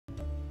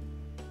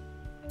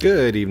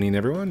Good evening,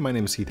 everyone. My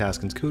name is Heath,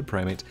 Haskins, Code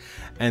Primate,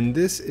 and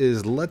this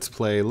is Let's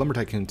Play Lumber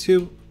Tycoon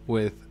 2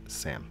 with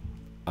Sam.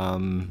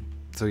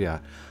 So yeah,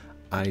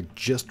 I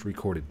just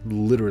recorded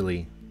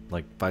literally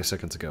like 5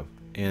 seconds ago,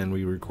 and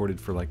we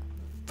recorded for like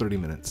 30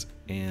 minutes,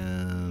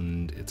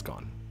 and it's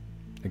gone.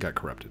 It got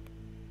corrupted.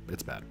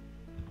 It's bad.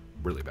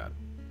 Really bad.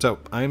 So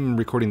I'm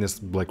recording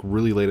this like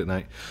really late at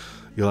night.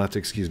 You'll have to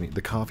excuse me.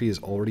 The coffee is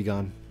already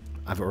gone.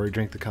 I've already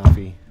drank the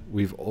coffee.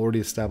 We've already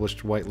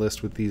established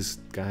whitelist with these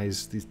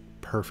guys, these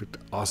perfect,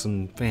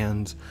 awesome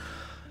fans.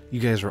 You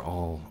guys are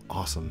all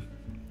awesome.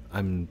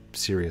 I'm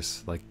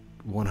serious, like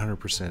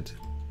 100%.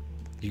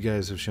 You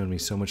guys have shown me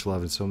so much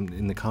love, and so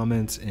in the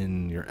comments,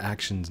 in your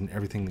actions, and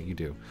everything that you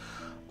do.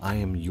 I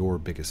am your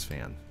biggest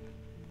fan.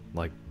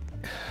 Like,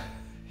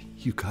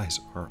 you guys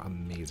are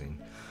amazing.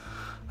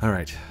 All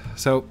right,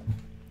 so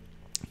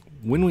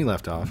when we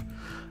left off,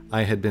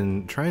 I had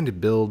been trying to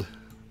build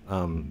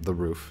the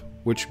roof,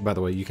 which, by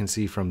the way, you can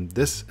see from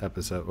this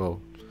episode,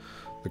 well,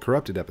 the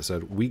corrupted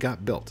episode, we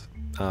got built.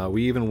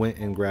 We even went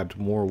and grabbed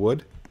more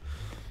wood,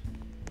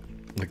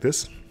 like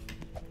this.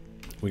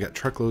 We got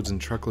truckloads and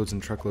truckloads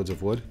and truckloads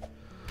of wood,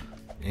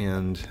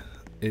 and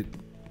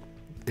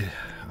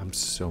I'm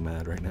so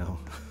mad right now.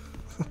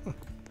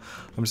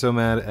 I'm so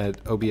mad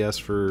at OBS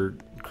for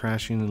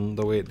crashing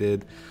the way it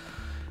did,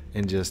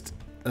 and just,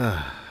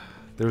 there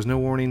was no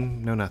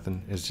warning, no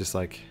nothing. It's just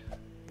like,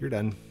 you're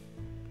done.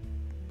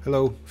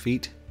 Hello,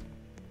 feet.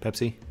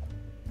 Pepsi.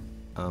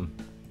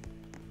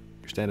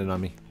 You're standing on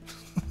me.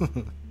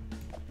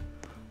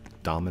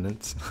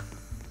 Dominance.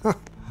 Oh,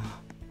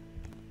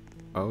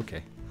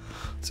 okay.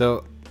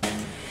 So,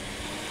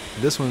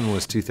 this one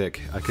was too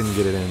thick. I couldn't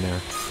get it in there.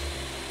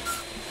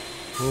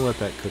 We'll let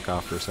that cook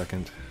off for a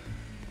second.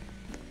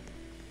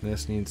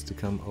 This needs to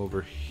come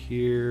over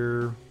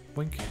here.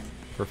 Blink.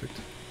 Perfect.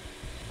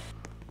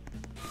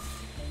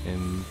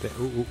 And there.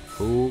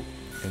 Oh,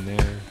 and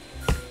there.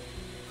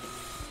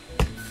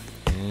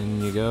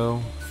 In you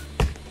go.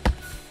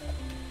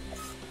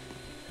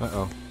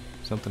 Uh-oh.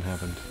 Something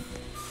happened.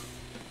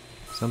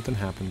 Something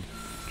happened.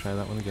 Try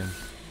that one again.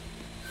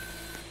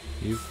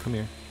 You, come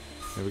here.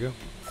 There we go.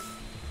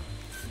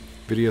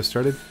 Video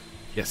started?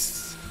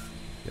 Yes.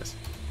 Yes.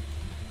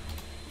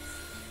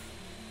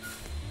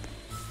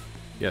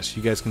 Yes,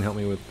 you guys can help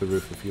me with the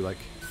roof if you like.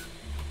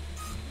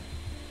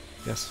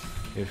 Yes,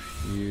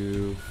 if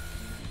you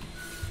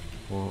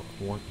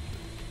want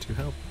to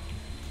help.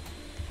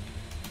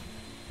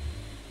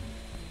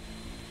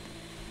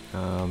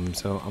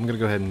 So I'm gonna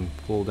go ahead and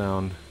pull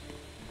down.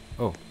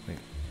 Oh, wait.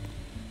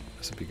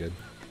 This would be good.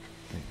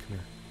 Wait, come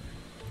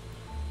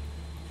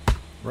here.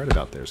 Right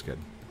about there is good.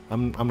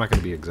 I'm not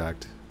gonna be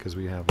exact because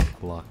we have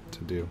a lot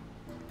to do.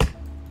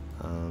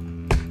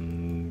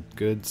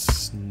 Good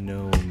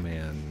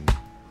snowman.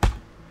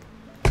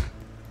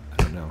 I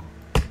don't know.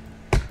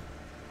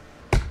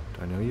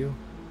 Do I know you?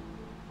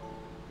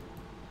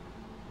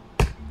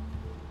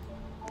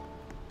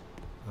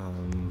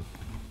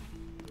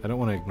 I don't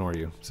want to ignore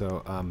you,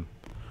 so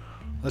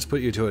let's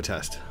put you to a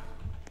test.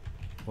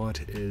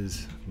 What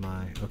is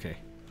my... okay.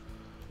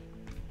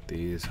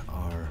 These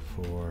are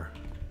for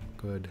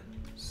good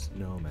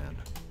snowman.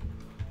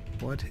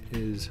 What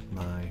is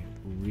my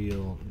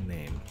real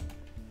name?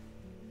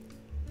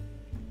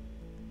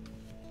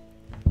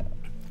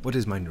 What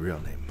is my real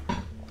name?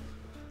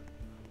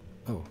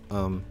 Oh,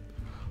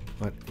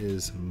 what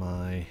is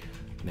my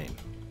name?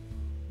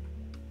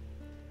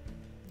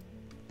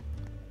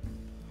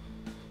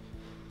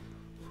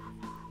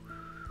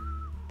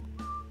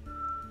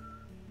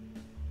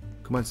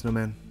 Come on,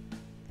 snowman.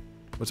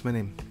 What's my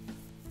name?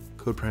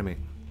 Code Primate.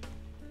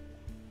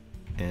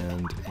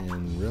 And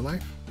in real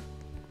life?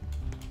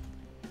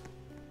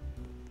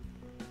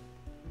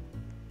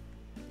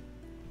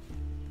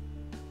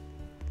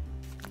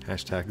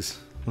 Hashtags.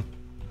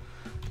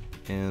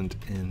 And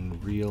in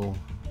real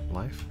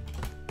life?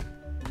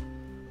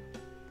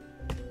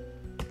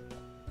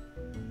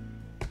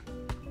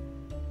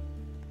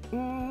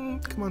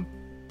 Come on.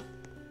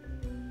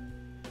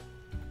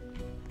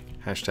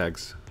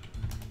 Hashtags.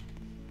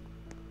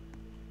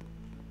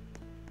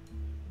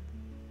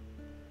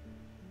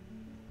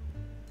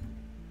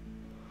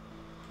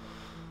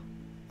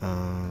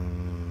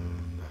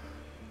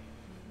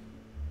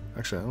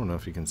 Actually, I don't know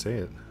if you can say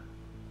it.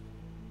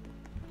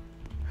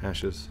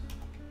 Hashes.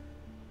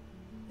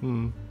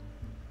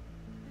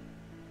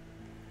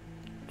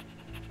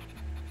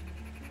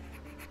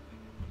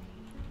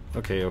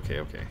 Okay. You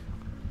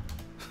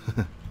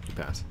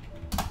pass.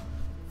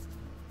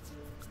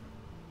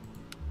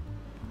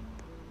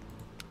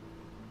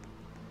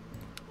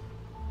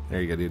 There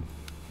you go, dude.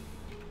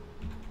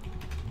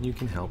 You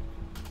can help.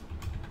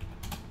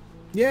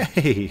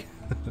 Yay!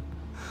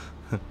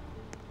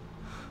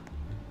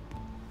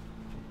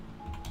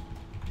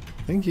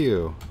 Thank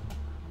you.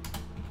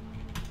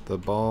 The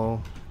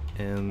ball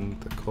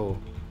and the coal.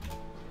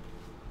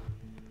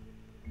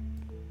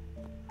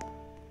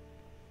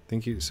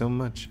 Thank you so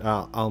much.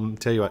 I'll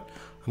tell you what.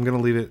 I'm gonna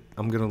leave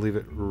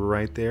it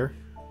right there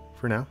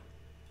for now.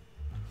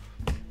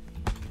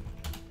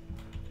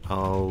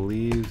 I'll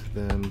leave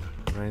them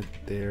right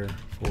there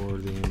for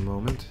the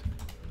moment.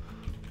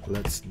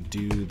 Let's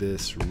do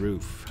this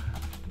roof.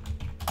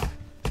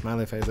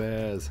 Smiley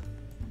faces.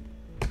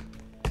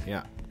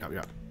 Yeah.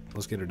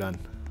 Let's get her done.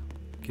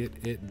 Get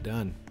it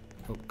done.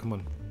 Oh, come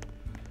on.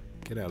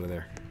 Get out of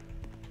there.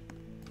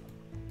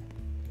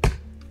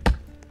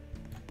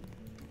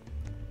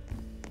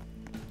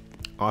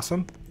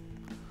 Awesome.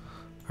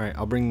 Alright,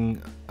 I'll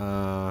bring,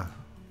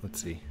 let's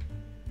see.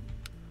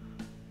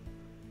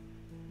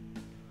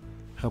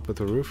 Help with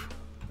the roof.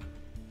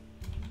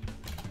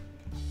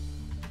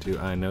 Do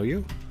I know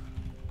you?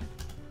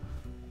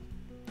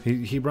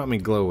 He brought me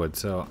glowwood,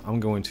 so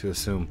I'm going to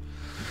assume.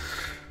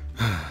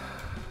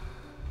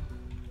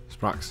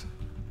 Sprox.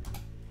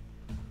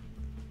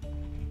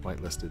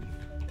 Whitelisted.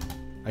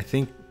 I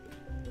think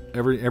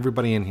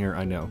everybody in here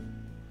I know.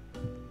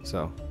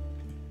 So.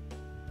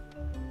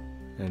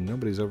 And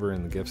nobody's over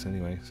in the gifts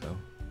anyway, so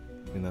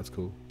I mean that's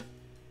cool.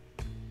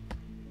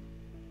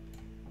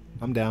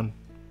 I'm down.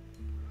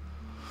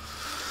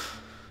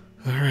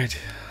 Alright.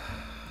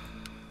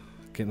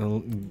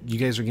 You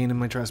guys are gaining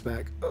my trust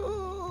back.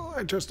 Oh,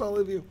 I trust all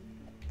of you.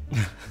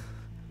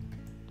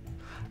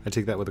 I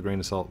take that with a grain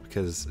of salt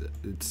because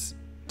it's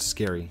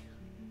scary.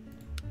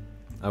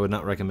 I would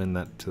not recommend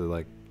that to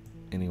like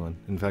anyone.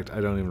 In fact,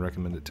 I don't even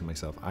recommend it to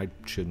myself. I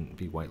shouldn't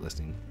be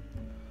whitelisting,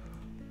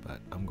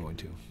 but I'm going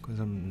to because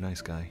I'm a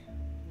nice guy.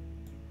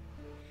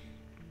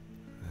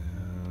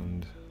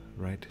 And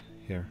right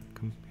here,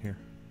 come here.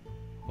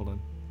 Hold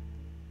on.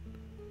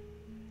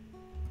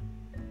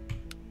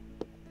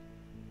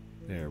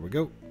 There we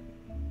go.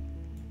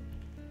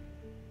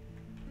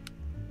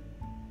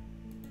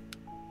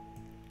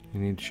 You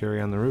need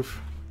cherry on the roof?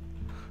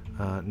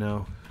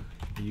 No,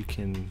 you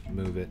can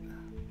move it.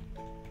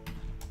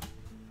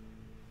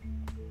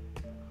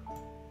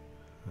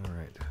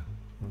 Alright,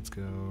 let's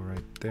go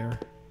right there.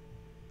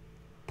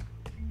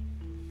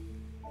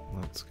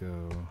 Let's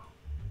go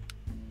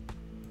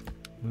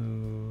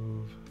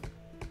move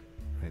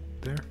right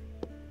there.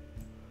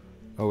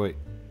 Oh wait,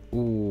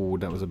 ooh,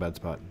 that was a bad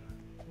spot.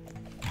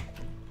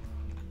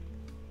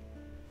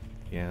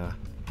 Yeah,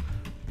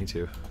 me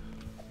too.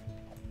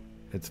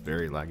 It's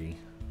very laggy.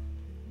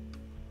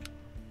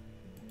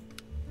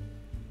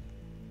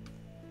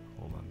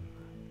 Hold on.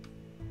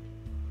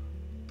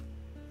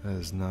 That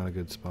is not a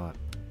good spot.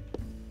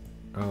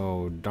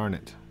 Oh, darn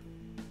it.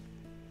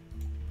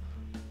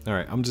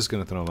 Alright, I'm just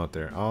gonna throw them up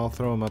there. I'll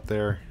throw them up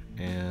there,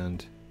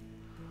 and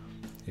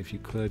if you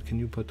could, can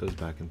you put those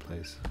back in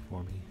place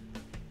for me?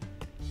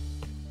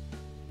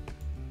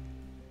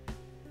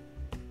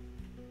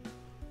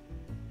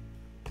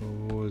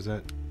 Oh, is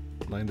that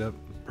lined up?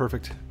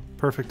 Perfect.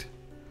 Perfect.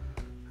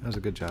 That was a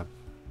good job.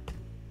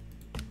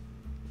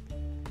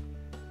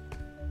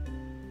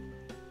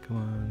 Come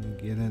on,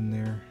 get in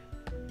there.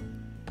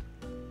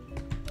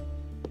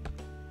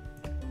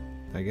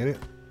 Did I get it?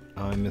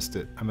 Oh, I missed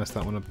it. I messed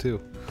that one up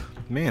too.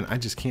 Man, I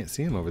just can't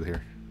see him over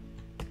there.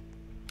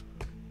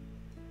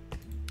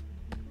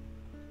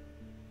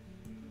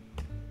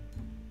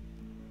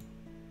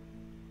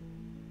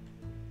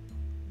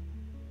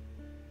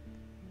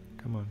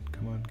 Come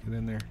on, get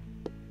in there.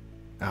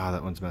 Ah,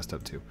 that one's messed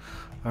up too.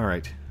 All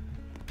right,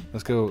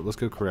 let's go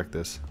correct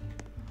this.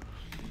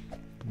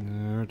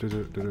 All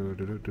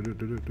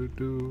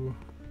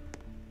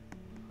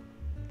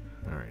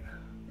right.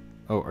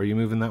 Oh, are you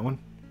moving that one?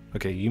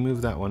 Okay, you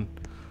move that one.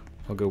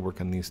 I'll go work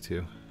on these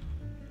two.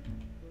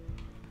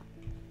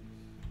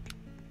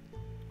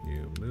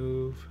 You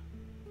move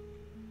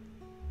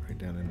right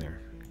down in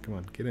there. Come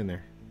on, get in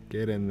there.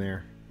 Get in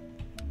there.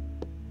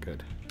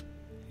 Good.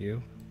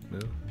 You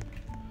move.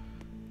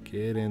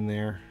 Get in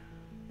there.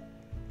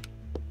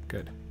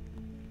 Good.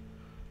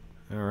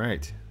 All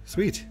right.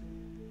 Sweet.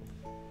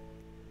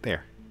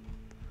 There.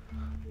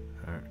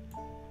 All right.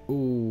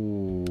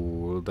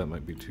 Ooh, that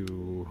might be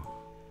too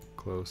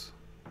close.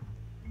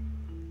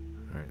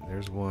 All right,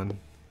 there's one.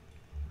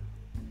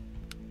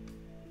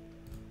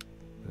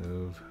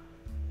 Move.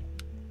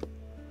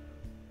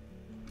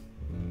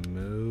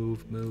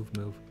 Move, move,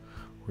 move.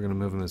 We're gonna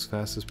move them as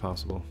fast as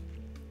possible.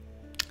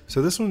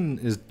 So this one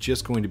is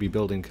just going to be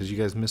building because you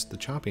guys missed the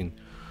chopping.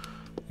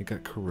 It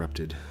got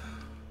corrupted.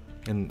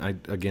 And I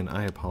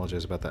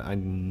apologize about that. I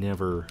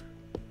never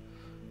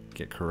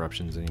get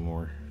corruptions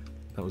anymore.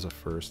 That was a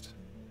first.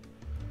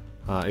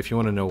 If you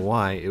want to know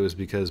why, it was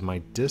because my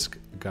disk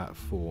got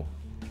full.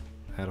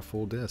 I had a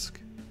full disk.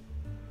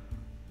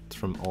 It's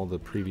from all the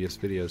previous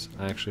videos.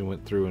 I actually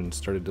went through and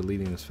started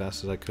deleting as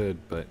fast as I could,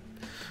 but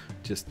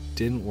just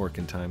didn't work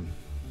in time.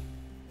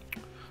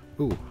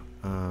 Ooh,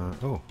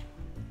 oh.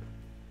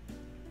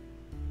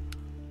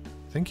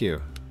 Thank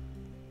you.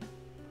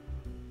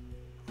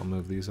 I'll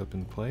move these up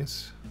in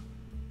place.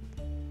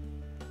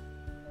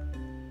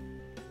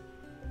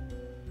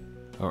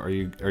 Oh, are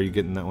you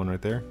getting that one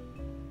right there?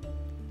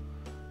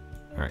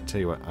 Alright,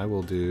 tell you what, I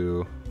will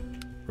do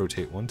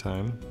rotate one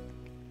time.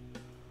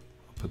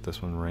 I'll put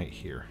this one right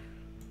here.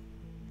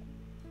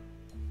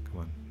 Come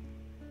on.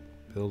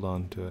 Build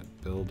onto it,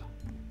 build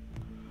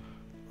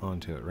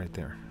onto it right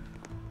there.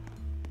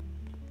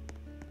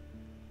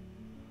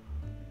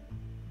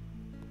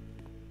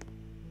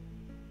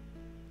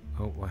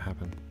 Oh, what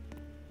happened?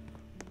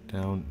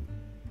 Down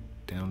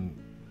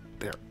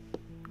there.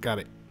 Got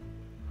it.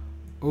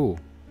 Oh,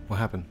 what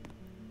happened?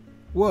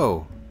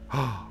 Whoa.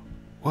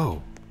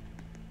 Whoa.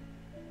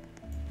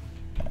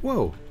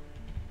 Whoa.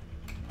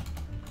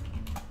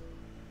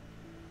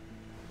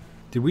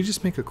 Did we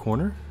just make a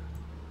corner?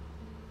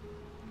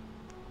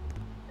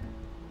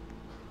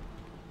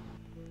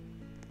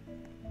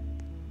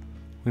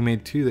 We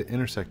made two that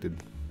intersected.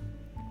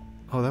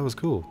 Oh, that was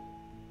cool.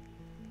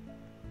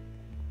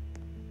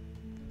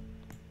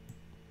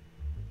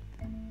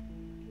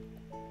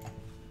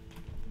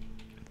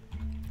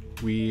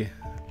 We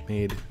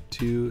made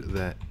two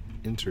that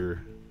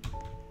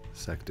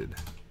intersected.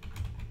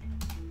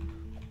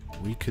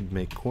 We could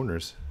make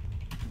corners.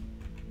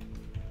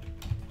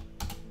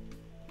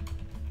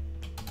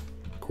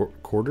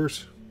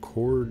 Quarters?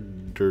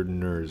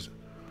 Corners.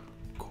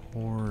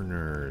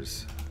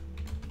 Corners.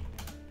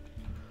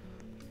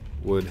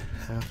 Would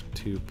have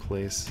to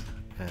place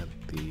at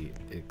the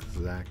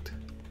exact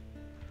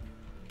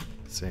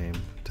same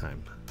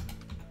time.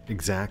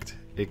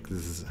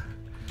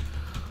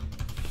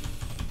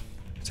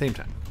 Same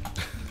time.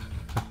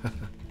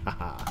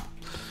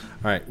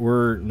 Alright,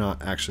 we're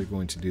not actually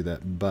going to do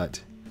that,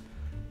 but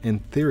in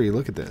theory,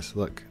 look at this.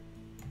 Look.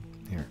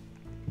 Here.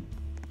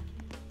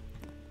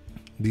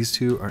 These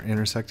two are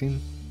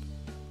intersecting,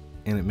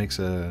 and it makes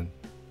an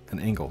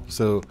angle.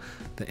 So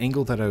the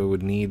angle that I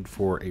would need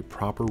for a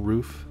proper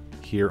roof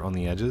here on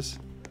the edges,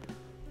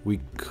 we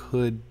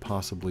could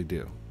possibly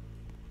do.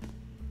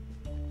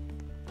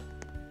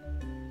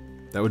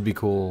 That would be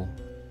cool.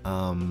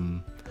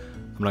 I'm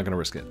not going to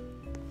risk it.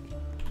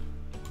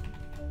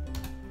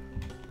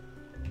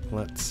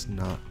 Let's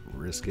not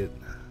risk it.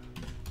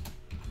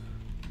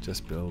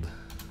 Just build.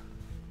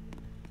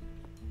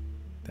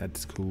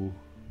 That's cool.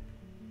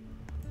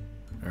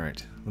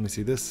 Alright, let me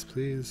see this,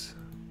 please.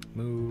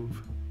 Move.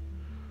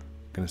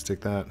 Gonna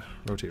stick that.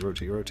 Rotate,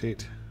 rotate,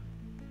 rotate.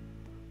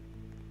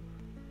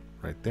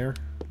 Right there.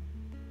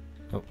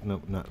 Oh,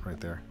 no, not right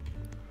there.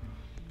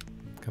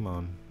 Come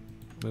on.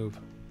 Move.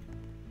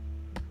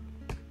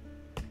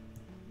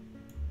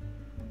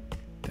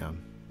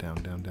 Down,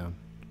 down, down, down.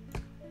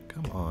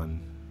 Come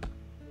on.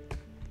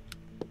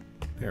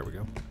 There we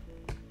go.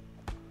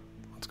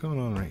 What's going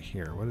on right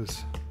here? What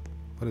is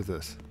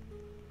this?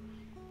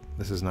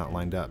 This is not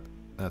lined up.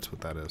 That's what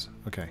that is.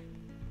 Okay.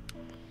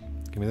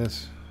 Give me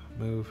this.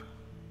 Move.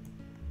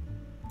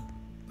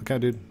 Look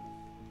out, dude.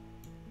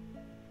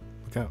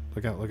 Look out,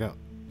 look out, look out.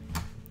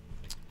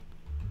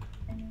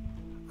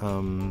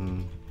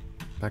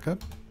 Back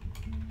up.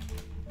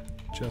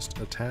 Just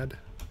a tad.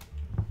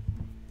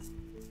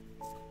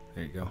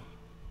 There you go.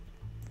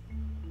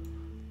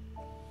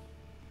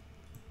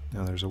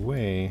 Now there's a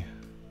way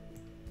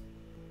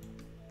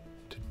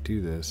to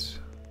do this.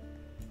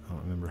 I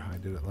don't remember how I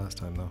did it last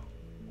time though.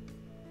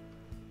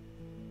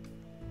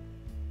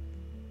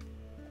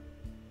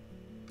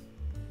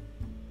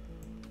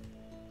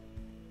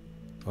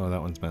 Oh, that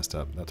one's messed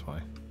up. That's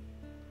why.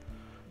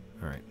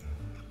 Alright.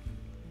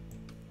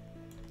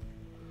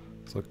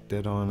 Let's look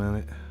dead on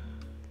at it.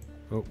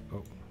 Oh,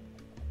 oh.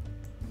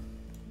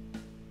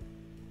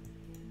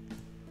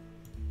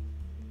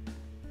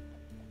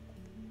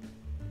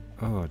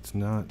 Oh, it's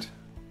not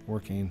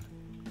working.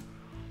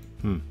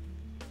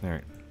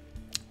 Alright.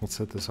 Let's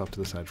set this off to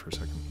the side for a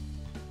second.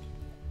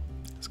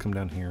 Let's come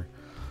down here.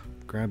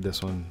 Grab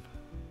this one.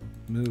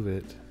 Move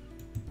it.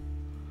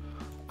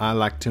 I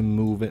like to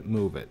move it,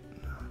 move it.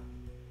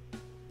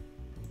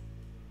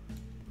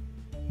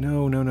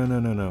 No, no, no, no,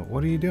 no, no.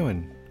 What are you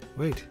doing?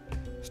 Wait.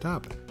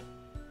 Stop.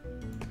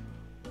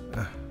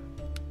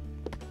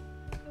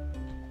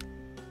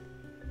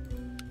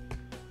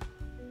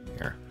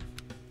 Here.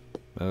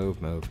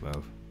 Move, move,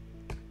 move.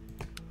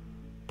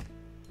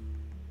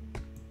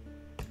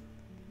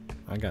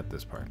 I got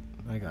this part.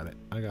 I got it.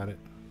 I got it.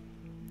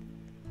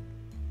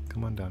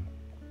 Come on down.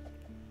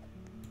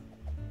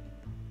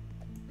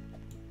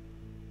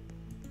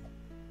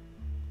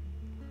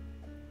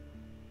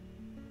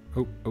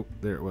 Oh, oh,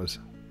 there it was.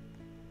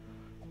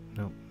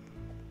 Nope.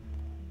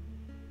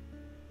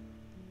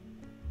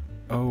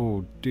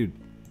 Oh, dude.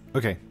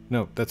 Okay,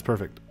 no, that's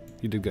perfect.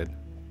 You did good.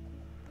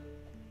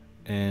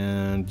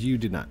 And you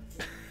did not.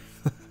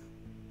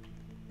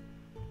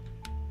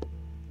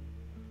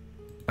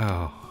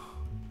 Oh,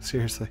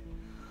 seriously?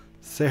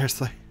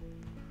 Seriously?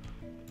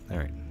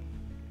 Alright.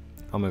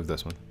 I'll move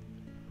this one.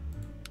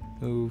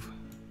 Move.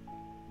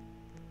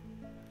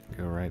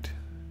 Go right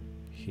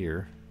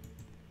here.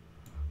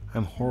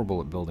 I'm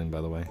horrible at building, by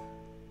the way.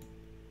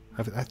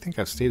 I think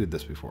I've stated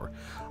this before.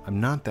 I'm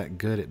not that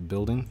good at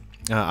building.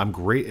 I'm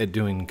great at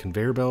doing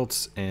conveyor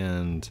belts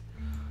and,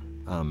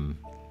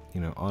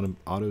 you know,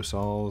 auto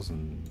saws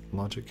and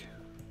logic.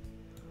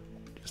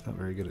 Just not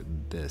very good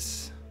at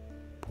this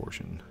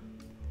portion.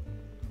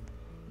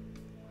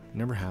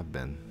 Never have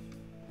been.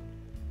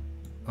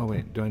 Oh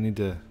wait, do I need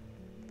to...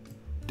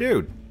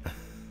 Dude!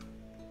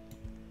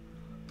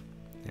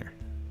 Here,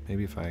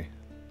 maybe if I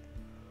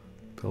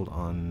build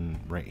on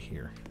right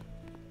here.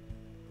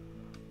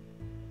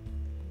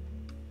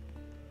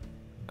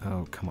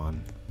 Oh, come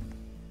on.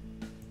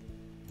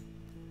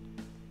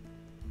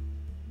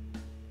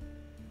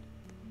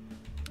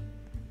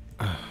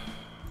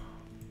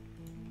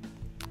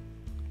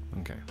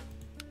 Okay.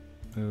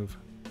 Move.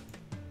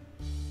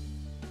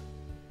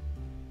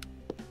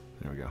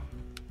 There we go.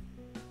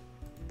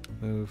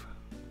 Move.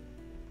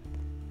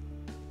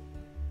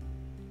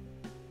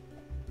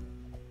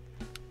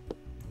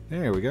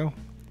 There we go.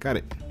 Got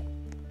it.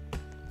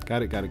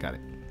 Got it, got it, got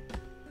it.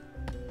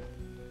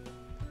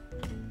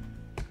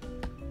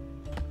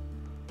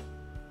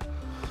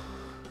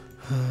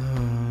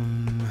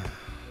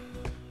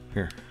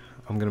 Here,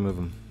 I'm gonna move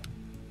him.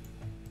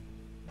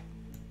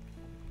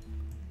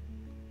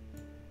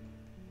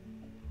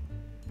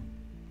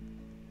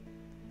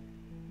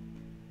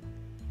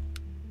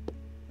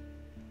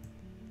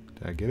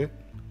 Did I get it?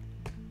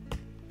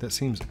 That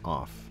seems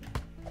off.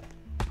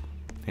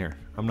 Here,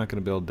 I'm not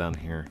gonna build down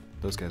here.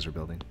 Those guys are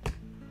building.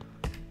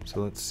 So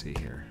let's see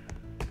here.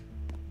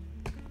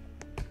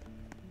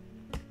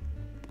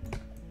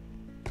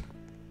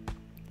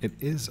 It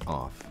is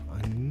off.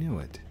 I knew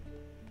it.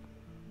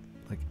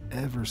 Like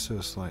ever so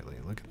slightly.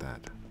 Look at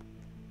that.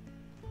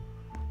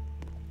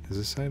 Is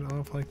this side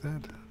off like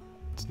that?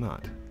 It's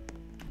not.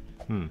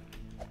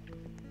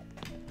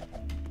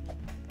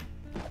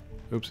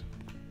 Oops.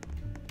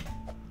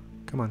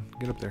 Come on,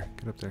 get up there.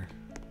 Get up there.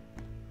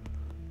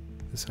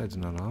 This side's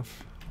not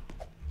off.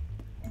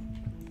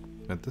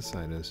 But this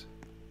side is.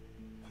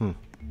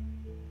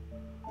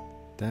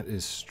 That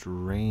is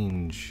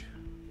strange.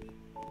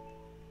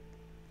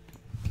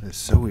 That's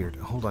so weird.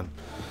 Hold on.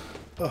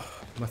 Oh,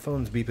 my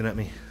phone's beeping at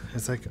me.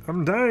 It's like,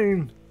 I'm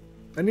dying.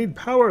 I need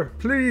power,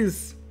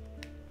 please.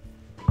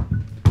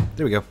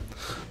 There we go.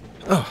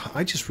 Oh,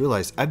 I just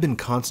realized I've been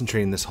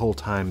concentrating this whole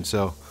time.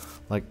 So,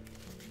 like,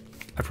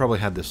 I probably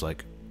had this,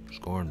 like,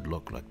 scorned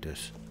look like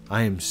this.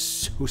 I am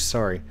so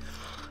sorry.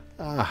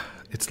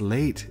 It's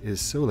late. It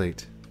is so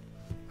late.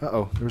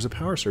 Uh-oh, there was a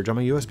power surge on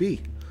my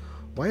USB.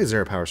 Why is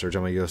there a power surge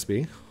on my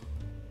USB?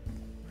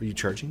 Are you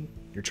charging?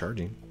 You're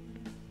charging.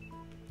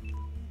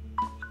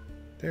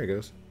 There it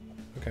goes.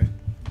 Okay.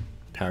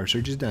 Power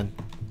surge is done.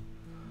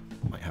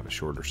 Might have a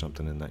short or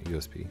something in that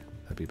USB.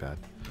 That'd be bad.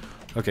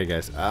 Okay,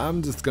 guys,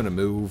 I'm just gonna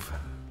move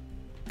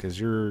because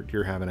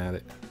you're having at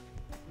it.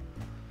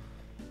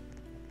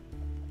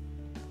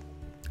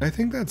 I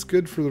think that's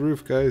good for the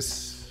roof,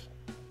 guys.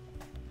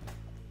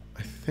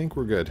 I think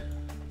we're good.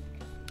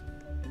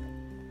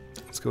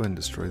 Let's go ahead and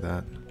destroy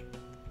that.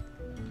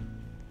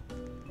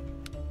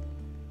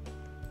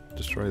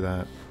 Destroy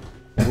that.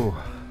 Whoa.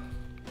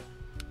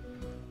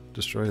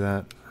 Destroy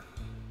that.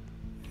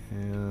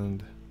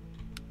 And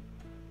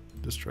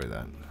destroy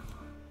that.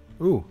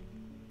 Ooh,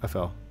 I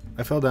fell.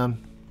 I fell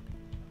down.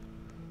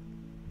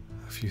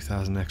 A few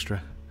thousand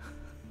extra.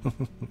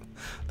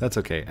 That's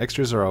okay.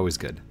 Extras are always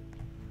good.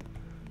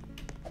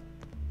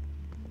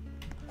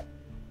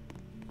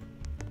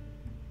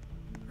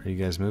 Are you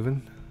guys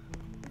moving?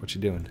 What you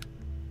doing?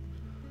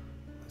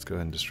 Let's go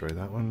ahead and destroy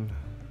that one.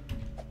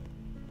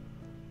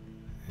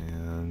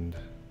 And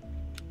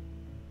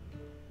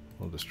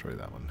we'll destroy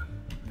that one.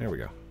 There we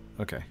go.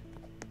 Okay.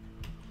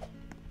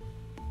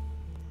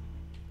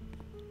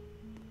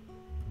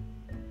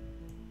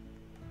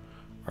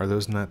 Are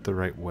those not the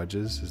right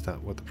wedges? Is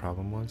that what the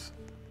problem was?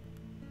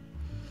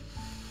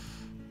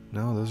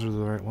 No, those are the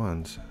right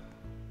ones.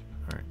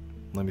 Alright,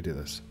 let me do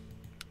this.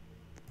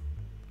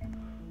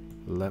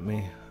 Let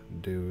me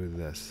do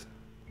this.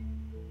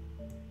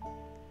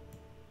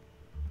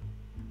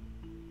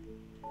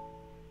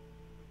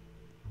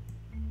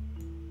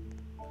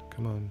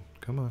 Come on,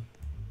 come on.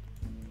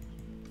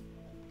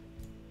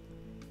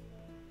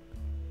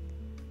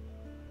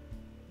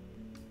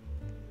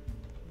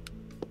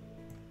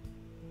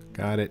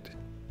 Got it.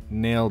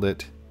 Nailed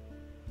it.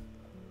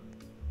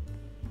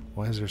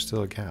 Why is there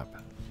still a gap?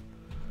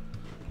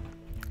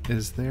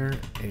 Is there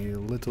a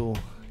little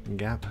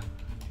gap?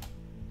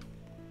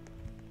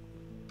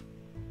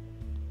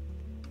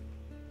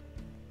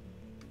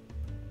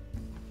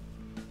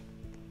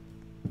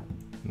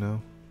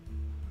 No.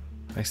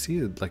 I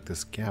see like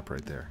this gap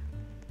right there.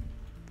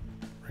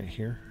 Right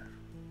here.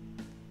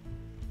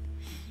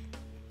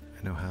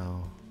 I know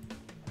how.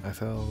 I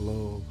fell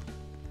low.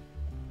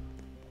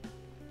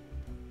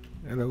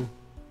 Hello.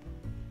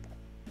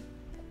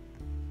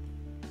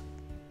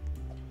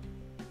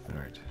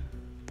 Alright.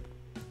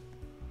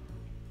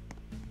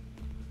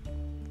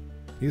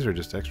 These are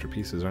just extra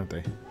pieces, aren't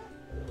they?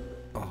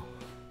 Oh.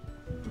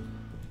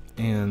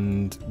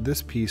 And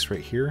this piece right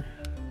here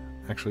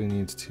actually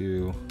needs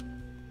to...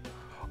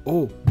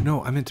 Oh,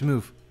 no, I meant to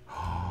move.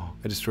 Oh,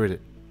 I destroyed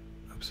it.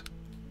 Oops.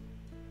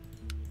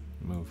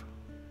 Move.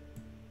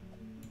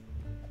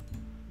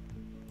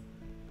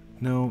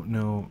 No,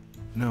 no,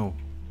 no.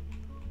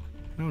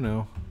 No,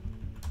 no.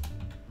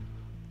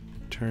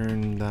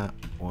 Turn that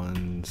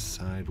one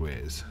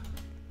sideways.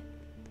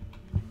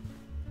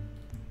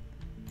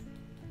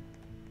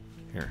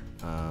 Here.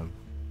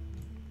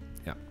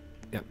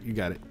 Yep, you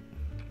got it.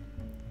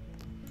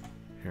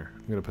 Here,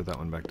 I'm gonna put that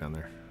one back down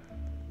there.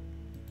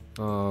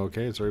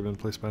 Okay, it's already been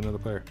placed by another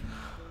player.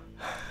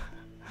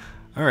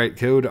 Alright,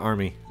 Code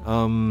Army.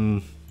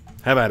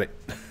 Have at it.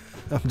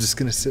 I'm just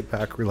gonna sit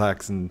back,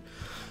 relax, and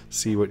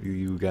see what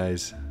you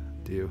guys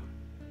do.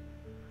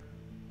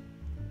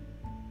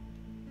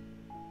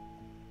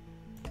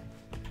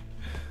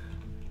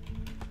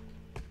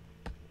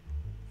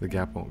 The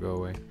gap won't go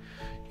away.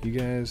 You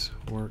guys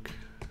work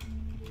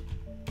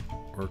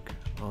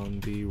on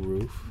the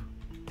roof.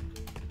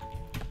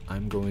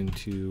 I'm going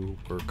to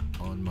work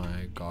on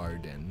my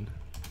garden.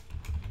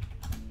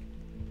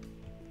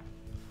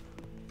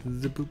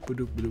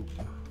 Zip-boop-a-doop-a-doop.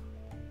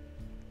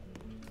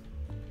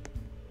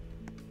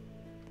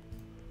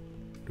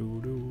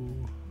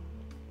 Do-do.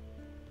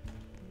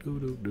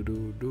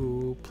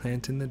 Do-do-do-do-do.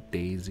 Planting the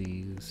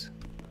daisies.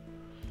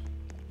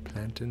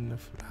 Planting the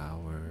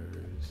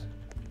flowers.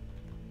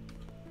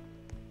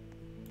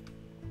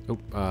 Oh,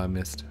 I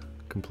missed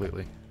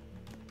completely.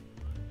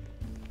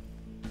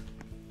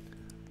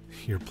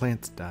 Your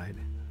plants died.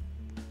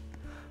 A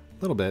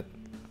little bit.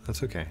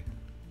 That's okay.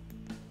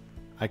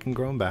 I can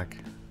grow them back.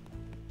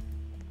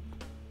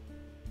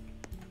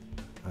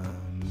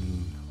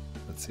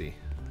 Let's see.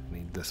 I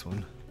need this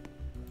one.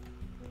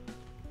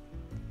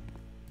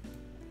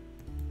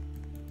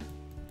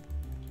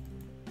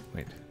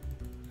 Wait.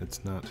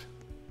 It's not.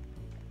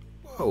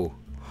 Whoa!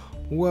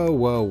 Whoa,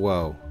 whoa,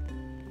 whoa.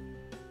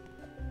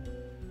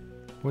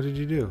 What did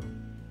you do?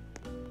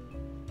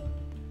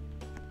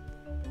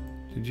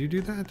 Did you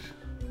do that?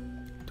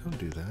 Don't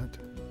do that.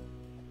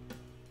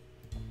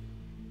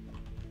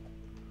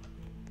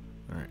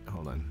 Alright,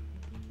 hold on.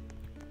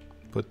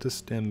 Put the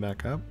stem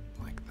back up,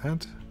 like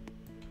that.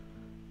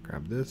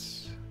 Grab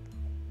this.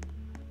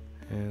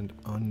 And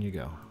on you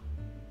go.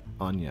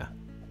 On ya.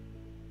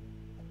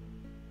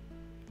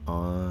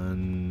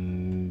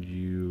 On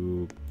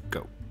you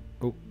go.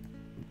 Oh,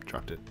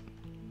 dropped it.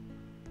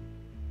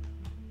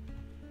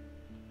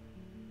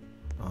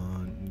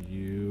 On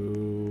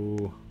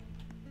you.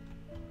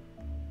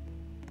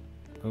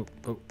 Oh,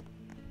 oh.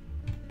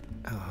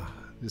 Ah,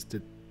 just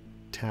did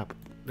tap.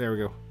 There we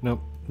go.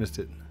 Nope, missed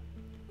it.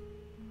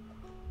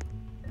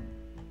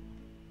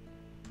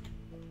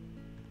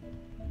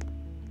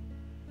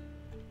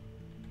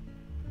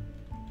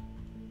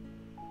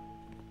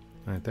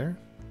 Right there?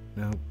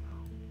 Nope.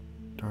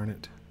 Darn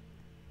it.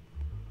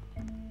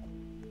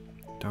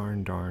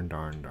 Darn, darn,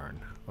 darn,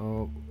 darn.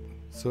 Oh,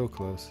 so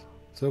close.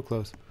 So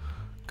close.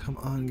 Come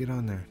on, get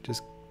on there.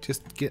 Just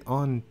get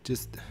on.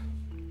 Just.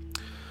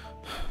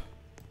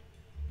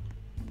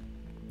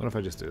 What if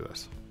I just do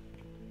this?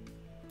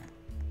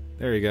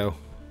 There you go.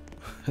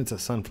 It's a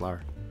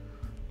sunflower.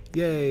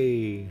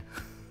 Yay!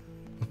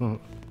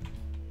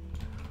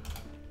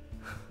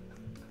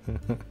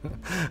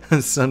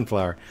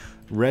 Sunflower.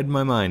 Read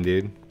my mind,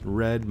 dude.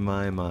 Read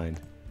my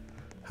mind.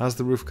 How's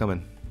the roof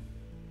coming?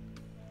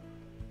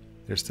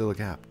 There's still a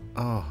gap.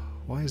 Oh,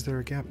 why is there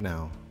a gap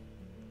now?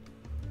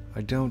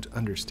 I don't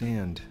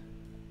understand.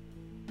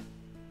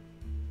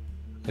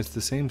 It's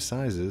the same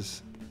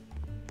sizes.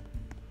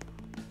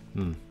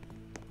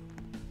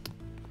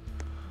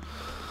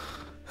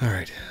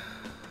 Alright.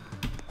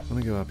 Let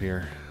me go up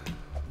here.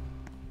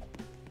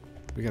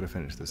 We gotta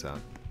finish this out.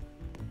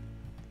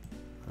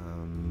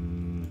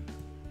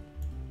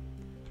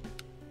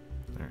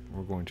 Alright,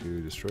 we're going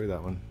to destroy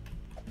that one.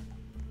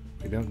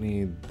 We don't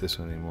need this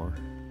one anymore.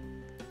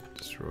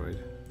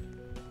 Destroyed.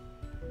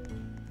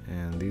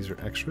 And these are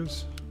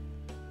extras.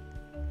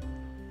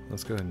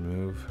 Let's go ahead and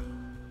move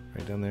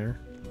right down there.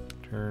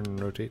 Turn,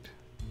 rotate.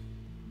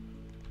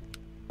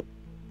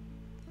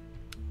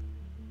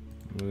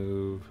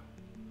 Move.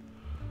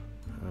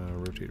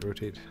 Rotate,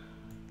 rotate.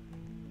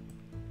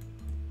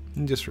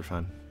 And just for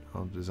fun,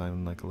 I'll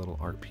design like a little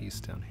art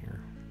piece down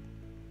here.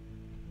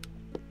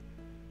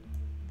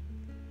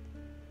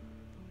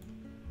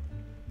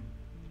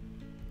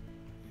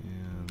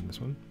 And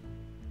this one.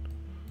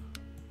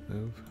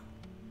 Move.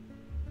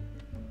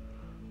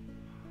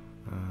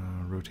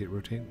 Rotate,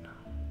 rotate.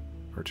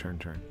 Or turn,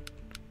 turn.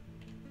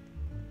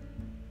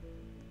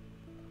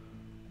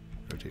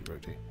 Rotate,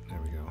 rotate.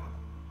 There we go.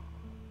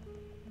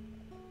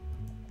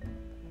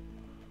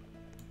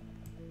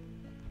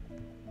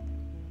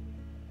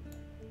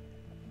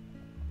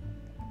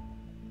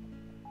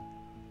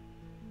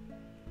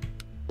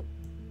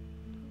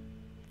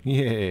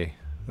 Yay!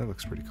 That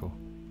looks pretty cool.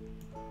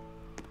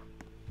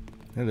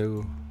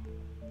 Hello.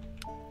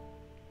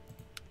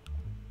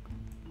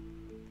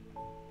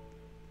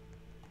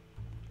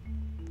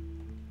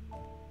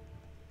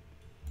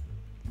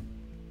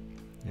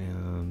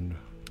 And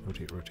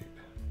rotate, rotate.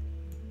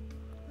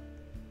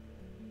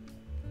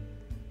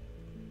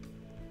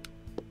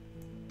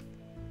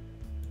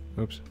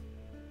 Oops.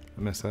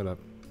 I messed that up.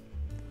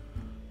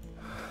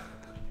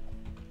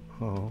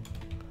 Oh.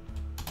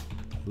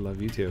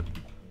 Love you too.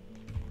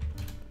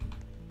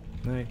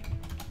 Night.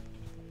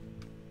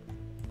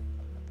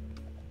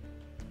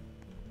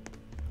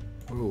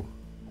 Whoa.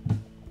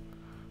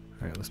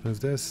 Alright, let's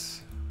move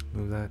this.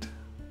 Move that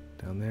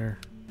down there.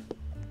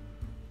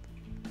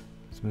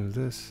 Let's move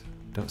this.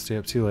 Don't stay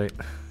up too late.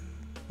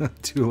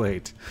 Too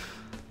late.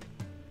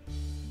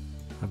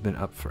 I've been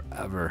up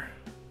forever.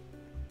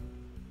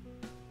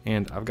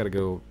 And I've got to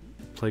go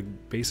play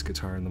bass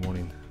guitar in the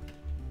morning.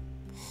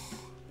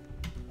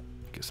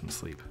 Get some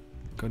sleep.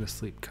 Go to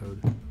sleep,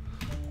 Code.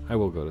 I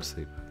will go to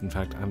sleep. In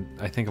fact,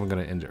 I think I'm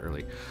going to end it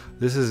early.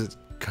 This is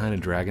kind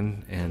of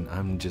dragging, and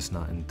I'm just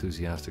not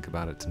enthusiastic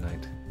about it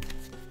tonight.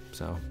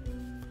 So,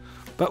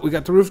 but we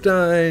got the roof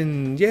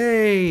done!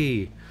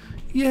 Yay!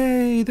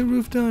 Yay, the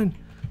roof done!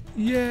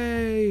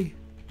 Yay!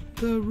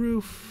 The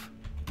roof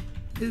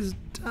is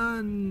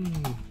done!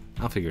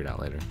 I'll figure it out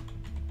later.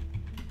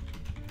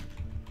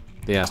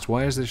 They asked,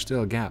 why is there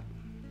still a gap?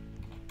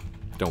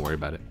 Don't worry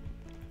about it.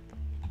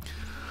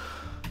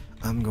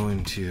 I'm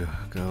going to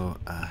go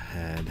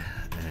ahead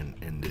and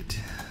end it.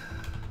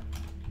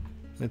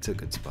 It's a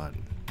good spot.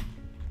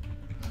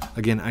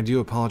 Again, I do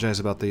apologize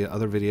about the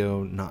other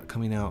video not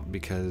coming out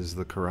because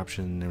the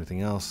corruption and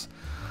everything else.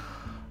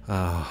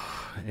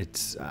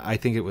 I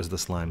think it was the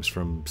slimes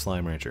from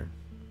Slime Rancher.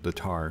 The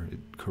tar, it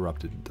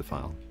corrupted the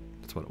file.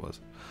 That's what it was.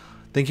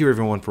 Thank you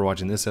everyone for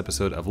watching this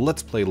episode of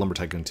Let's Play Lumber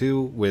Tycoon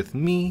 2 with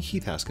me,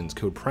 Heath Haskins,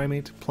 Code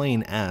Primate,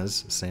 playing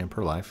as Sam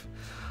Per Life.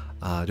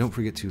 Don't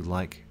forget to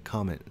like,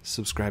 comment,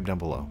 subscribe down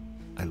below.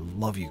 I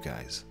love you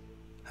guys.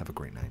 Have a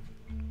great night.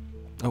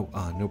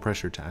 Oh, no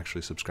pressure to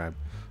actually subscribe.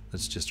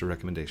 That's just a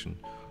recommendation.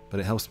 But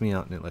it helps me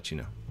out and it lets you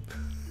know.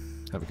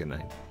 Have a good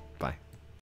night.